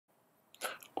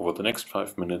Over the next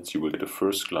 5 minutes, you will get a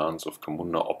first glance of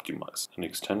Camunda Optimize, an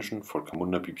extension for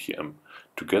Camunda BPM.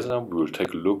 Together, we will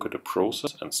take a look at the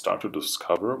process and start to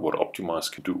discover what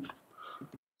Optimize can do.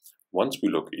 Once we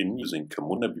log in using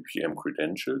Camunda BPM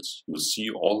credentials, you will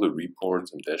see all the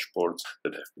reports and dashboards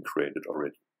that have been created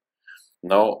already.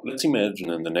 Now, let's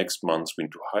imagine in the next months we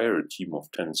need to hire a team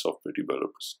of 10 software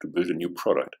developers to build a new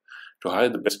product. To hire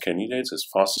the best candidates as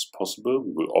fast as possible,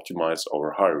 we will optimize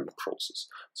our hiring process.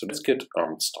 So let's get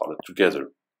started together.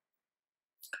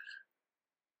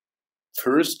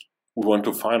 First, we want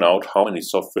to find out how many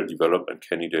software development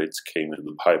candidates came into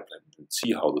the pipeline and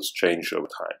see how this changed over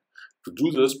time. To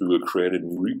do this, we will create a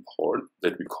new report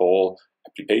that we call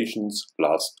Applications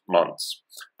Last Months.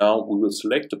 Now, we will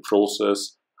select the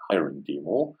process hiring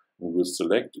demo, and we will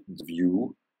select the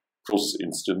view process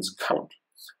instance count.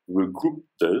 We will group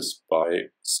this by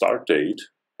start date,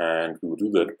 and we will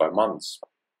do that by months.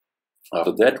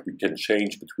 After that, we can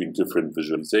change between different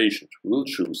visualizations. We will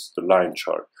choose the line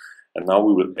chart, and now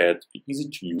we will add the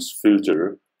easy-to-use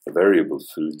filter, a variable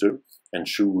filter, and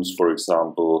choose, for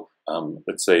example,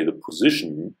 let's say the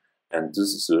position, and this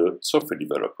is a software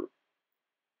developer.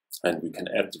 And we can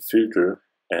add the filter,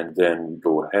 and then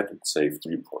go ahead and save the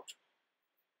report.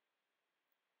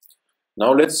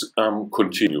 Now let's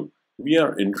continue. We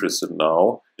are interested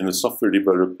now in the software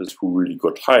developers who really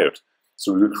got hired.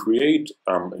 So we will create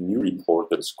a new report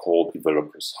that is called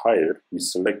Developers Hired. We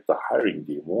select the hiring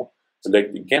demo,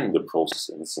 select again the process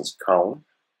instance count.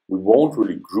 We won't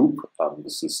really group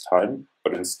this time,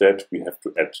 but instead we have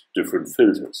to add different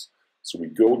filters. So we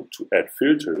go to add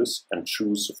filters and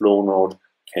choose the flow node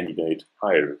candidate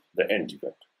hire, the end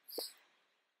event.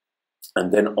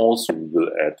 And then also we will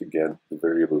add again the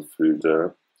variable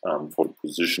filter for the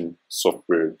position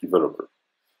software developer.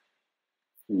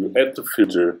 We will add the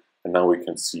filter, and now we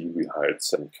can see we hired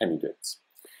 7 candidates.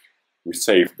 We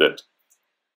save that.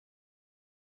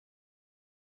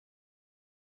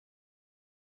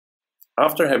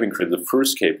 After having created the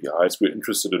first KPIs, we're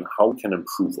interested in how we can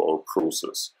improve our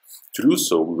process. To do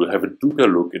so, we will have a deeper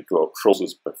look into our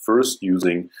process by first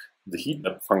using the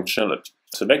Heatmap functionality.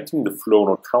 Selecting the flow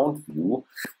node count view,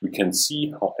 we can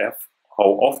see how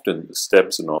often the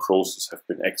steps in our process have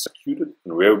been executed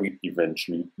and where we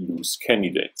eventually lose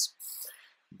candidates.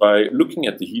 By looking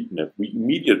at the Heatmap, we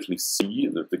immediately see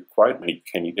that quite many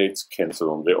candidates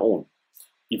cancel on their own.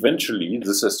 Eventually,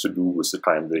 this has to do with the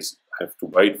time they have to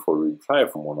wait for a reply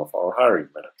from one of our hiring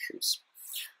managers.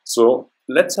 So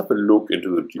let's have a look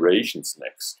into the durations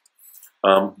next.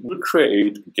 We'll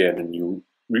create again a new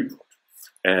report,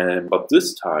 but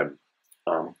this time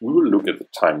we will look at the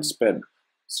time spent.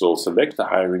 So select the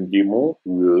hiring demo,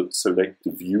 we will select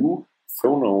the view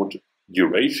flow node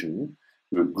duration,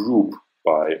 we will group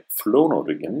by flow node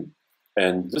again,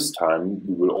 and this time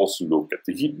we will also look at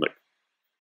the Heatmap.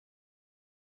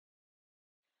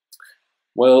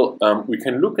 Well, we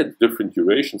can look at different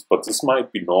durations, but this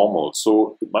might be normal,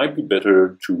 so it might be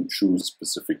better to choose a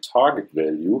specific target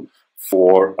value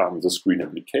for the screen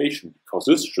application, because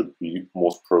this should be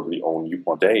most probably only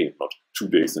 1 day, not 2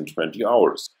 days and 20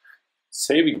 hours.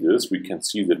 Saving this, we can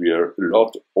see that we are a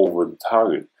lot over the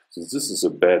target, so this is a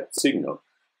bad signal.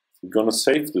 We're going to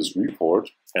save this report,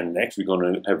 and next we're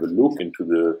going to have a look into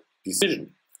the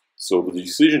decision. So the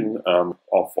decision of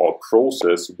our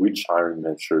process, which hiring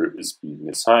manager is being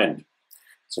assigned.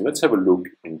 So let's have a look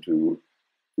into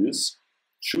this.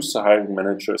 Choose the hiring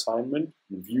manager assignment,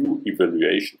 view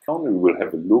evaluation count, and we will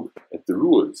have a look at the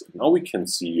rules. And now we can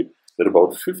see that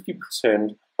about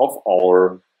 50% of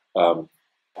our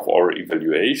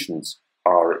evaluations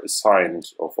are assigned,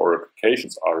 of our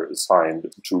applications are assigned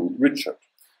to Richard.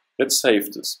 Let's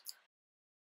save this.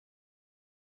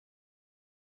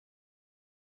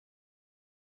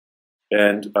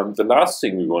 And the last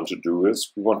thing we want to do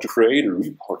is we want to create a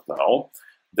report now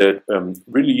that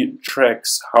really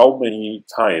tracks how many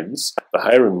times the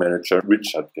hiring manager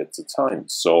Richard gets a time.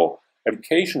 So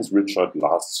applications Richard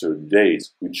lasts 30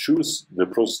 days. We choose the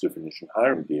process definition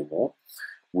hiring demo.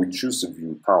 We choose the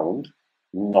view count,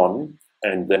 none,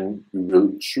 and then we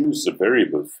will choose a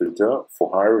variable filter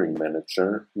for hiring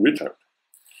manager Richard.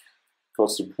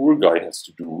 Because the poor guy has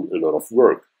to do a lot of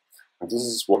work. And this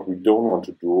is what we don't want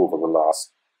to do over the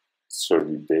last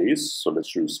 30 days. So let's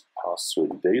choose past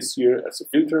 30 days here as a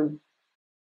filter.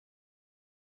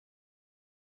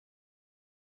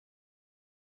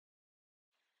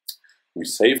 We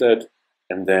save that,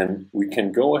 and then we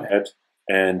can go ahead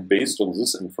and based on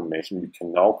this information, we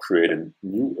can now create a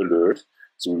new alert.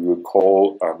 So we will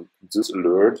call this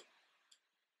alert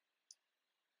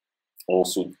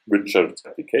also Richard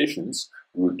applications.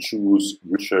 We will choose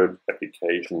Richard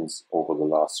applications over the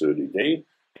last 30 days.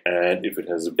 And if it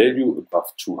has a value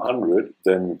above 200,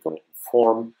 then we're going to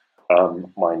inform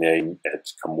my name at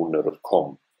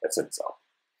camunda.com as an example.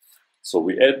 So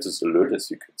we add this alert. As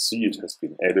you can see, it has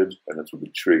been added, and it will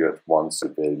be triggered once the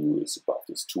value is above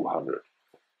this 200.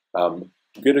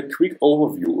 To get a quick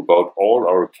overview about all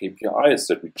our KPIs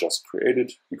that we just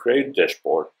created, we create a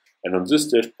dashboard. And on this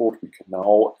dashboard, we can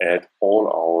now add all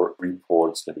our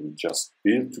reports that we just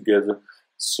built together.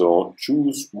 So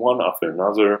choose one after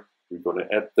another. We're going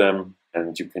to add them,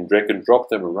 and you can drag and drop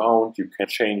them around. You can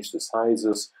change the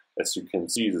sizes. As you can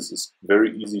see, this is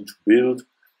very easy to build.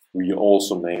 We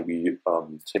also maybe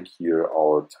take here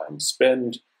our time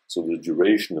spent. So the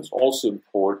duration is also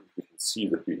important. We can see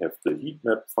that we have the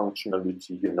Heatmap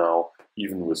functionality here now,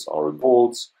 even with our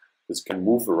goals. This can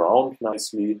move around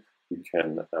nicely. We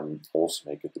can also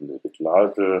make it a little bit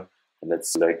larger. And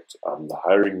let's select the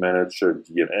hiring manager,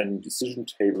 DNN, decision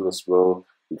table as well.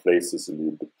 We place this a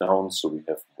little bit down so we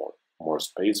have more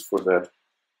space for that.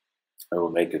 I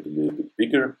will make it a little bit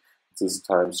bigger this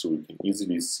time so we can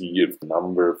easily see if the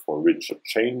number for Richard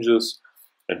changes.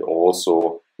 And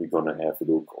also we're going to have a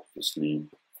look, obviously,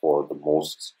 for the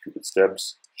most executed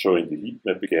steps, showing the heat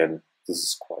map again. This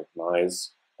is quite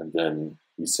nice. And then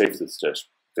we save this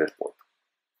dashboard.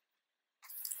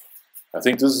 I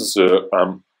think this is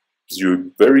gives you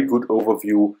a very good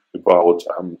overview about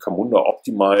Camunda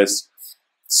Optimize.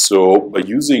 So by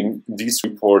using these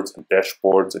reports and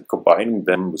dashboards and combining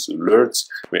them with alerts,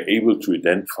 we're able to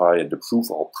identify and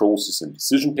improve our process and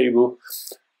decision table.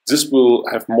 This will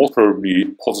have most probably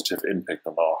positive impact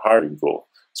on our hiring goal.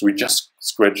 So we just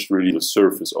scratched really the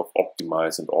surface of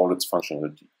Optimize and all its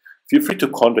functionality. Feel free to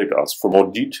contact us for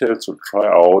more details or try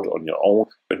out on your own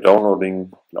by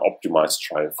downloading an Optimize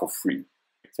trial for free.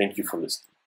 Thank you for listening.